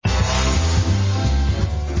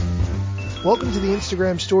Welcome to the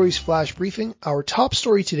Instagram Stories Flash Briefing. Our top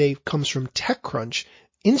story today comes from TechCrunch.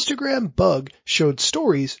 Instagram bug showed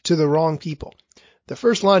stories to the wrong people. The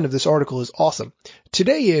first line of this article is awesome.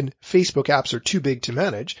 Today in Facebook apps are too big to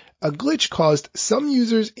manage, a glitch caused some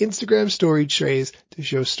users' Instagram story trays to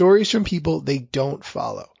show stories from people they don't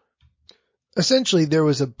follow. Essentially, there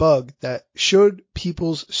was a bug that showed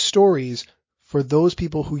people's stories for those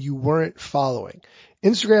people who you weren't following.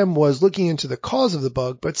 Instagram was looking into the cause of the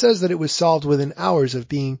bug, but says that it was solved within hours of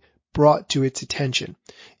being brought to its attention.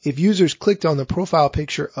 If users clicked on the profile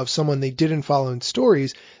picture of someone they didn't follow in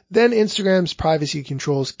stories, then Instagram's privacy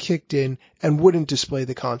controls kicked in and wouldn't display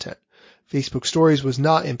the content. Facebook Stories was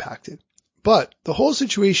not impacted. But the whole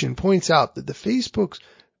situation points out that the Facebook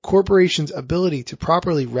corporation's ability to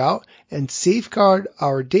properly route and safeguard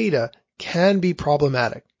our data can be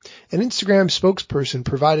problematic. An Instagram spokesperson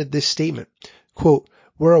provided this statement, quote,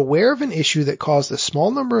 "We're aware of an issue that caused a small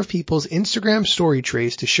number of people's Instagram story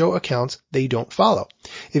trays to show accounts they don't follow.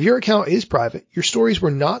 If your account is private, your stories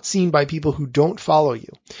were not seen by people who don't follow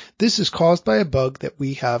you. This is caused by a bug that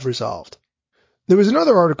we have resolved." There was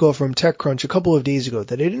another article from TechCrunch a couple of days ago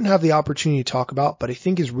that I didn't have the opportunity to talk about, but I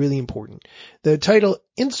think is really important. The title,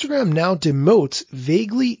 "Instagram Now Demotes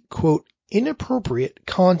Vaguely, quote, Inappropriate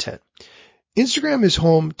Content." Instagram is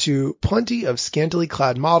home to plenty of scantily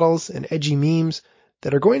clad models and edgy memes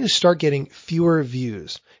that are going to start getting fewer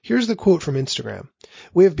views. Here's the quote from Instagram.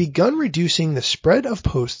 "We have begun reducing the spread of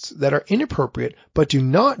posts that are inappropriate but do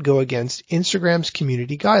not go against Instagram's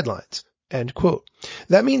community guidelines." End quote.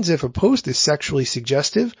 That means if a post is sexually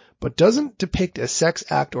suggestive but doesn't depict a sex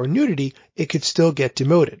act or nudity, it could still get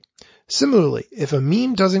demoted. Similarly, if a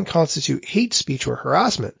meme doesn't constitute hate speech or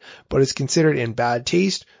harassment, but is considered in bad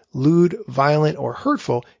taste, lewd, violent, or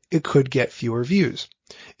hurtful, it could get fewer views.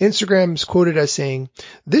 Instagram is quoted as saying,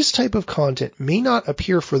 "This type of content may not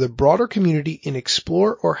appear for the broader community in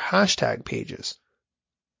explore or hashtag pages."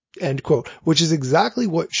 End quote, which is exactly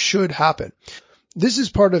what should happen. This is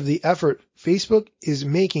part of the effort Facebook is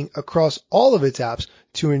making across all of its apps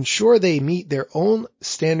to ensure they meet their own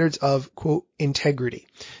standards of, quote, integrity.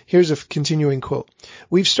 Here's a continuing quote.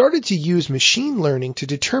 "We've started to use machine learning to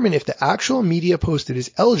determine if the actual media posted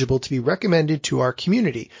is eligible to be recommended to our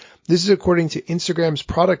community." This is according to Instagram's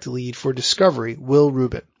product lead for Discovery, Will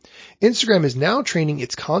Rubin. Instagram is now training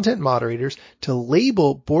its content moderators to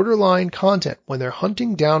label borderline content when they're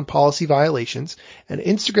hunting down policy violations, and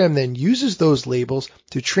Instagram then uses those labels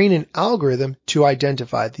to train an algorithm to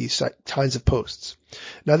identify these kinds of posts.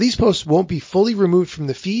 Now, these posts won't be fully removed from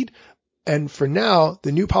the feed, and for now,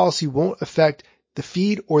 the new policy won't affect the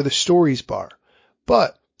feed or the stories bar.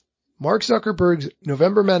 But Mark Zuckerberg's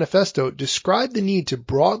November manifesto described the need to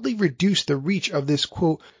broadly reduce the reach of this,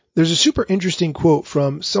 quote. There's a super interesting quote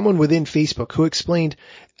from someone within Facebook who explained,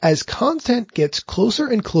 "As content gets closer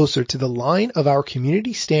and closer to the line of our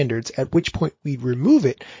community standards at which point we remove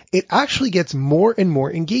it, it actually gets more and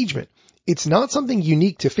more engagement. It's not something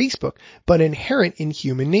unique to Facebook, but inherent in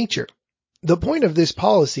human nature." The point of this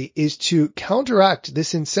policy is to counteract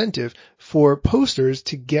this incentive for posters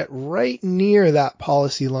to get right near that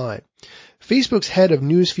policy line. Facebook's head of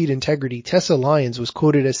newsfeed integrity, Tessa Lyons, was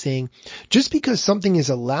quoted as saying, "Just because something is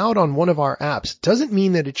allowed on one of our apps doesn't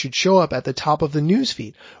mean that it should show up at the top of the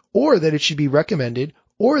newsfeed, or that it should be recommended,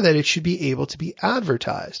 or that it should be able to be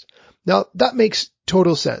advertised." Now, that makes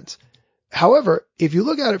total sense. However, if you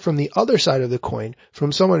look at it from the other side of the coin,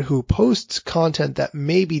 from someone who posts content that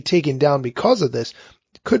may be taken down because of this,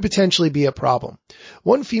 could potentially be a problem.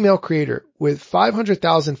 One female creator with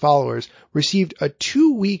 500,000 followers received a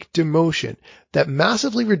 2-week demotion that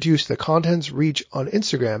massively reduced the content's reach on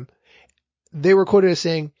Instagram. They were quoted as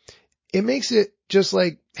saying, "It makes it just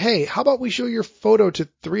like, hey, how about we show your photo to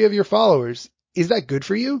 3 of your followers? Is that good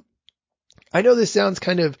for you?" I know this sounds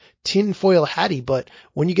kind of tinfoil hatty, but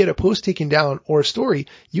when you get a post taken down or a story,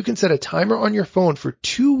 you can set a timer on your phone for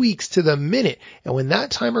 2 weeks to the minute. And when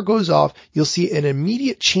that timer goes off, you'll see an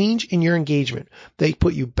immediate change in your engagement. They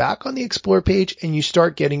put you back on the Explore page and you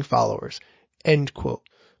start getting followers. End quote.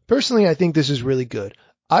 Personally, I think this is really good.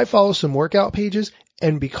 I follow some workout pages,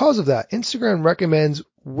 and because of that, Instagram recommends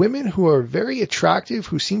women who are very attractive,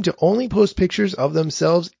 who seem to only post pictures of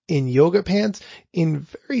themselves in yoga pants in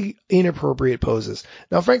very inappropriate poses.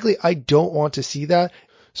 Now, frankly, I don't want to see that,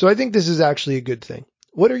 so I think this is actually a good thing.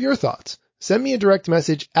 What are your thoughts? Send me a direct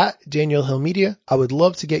message at Daniel Hill Media. I would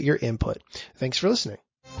love to get your input. Thanks for listening.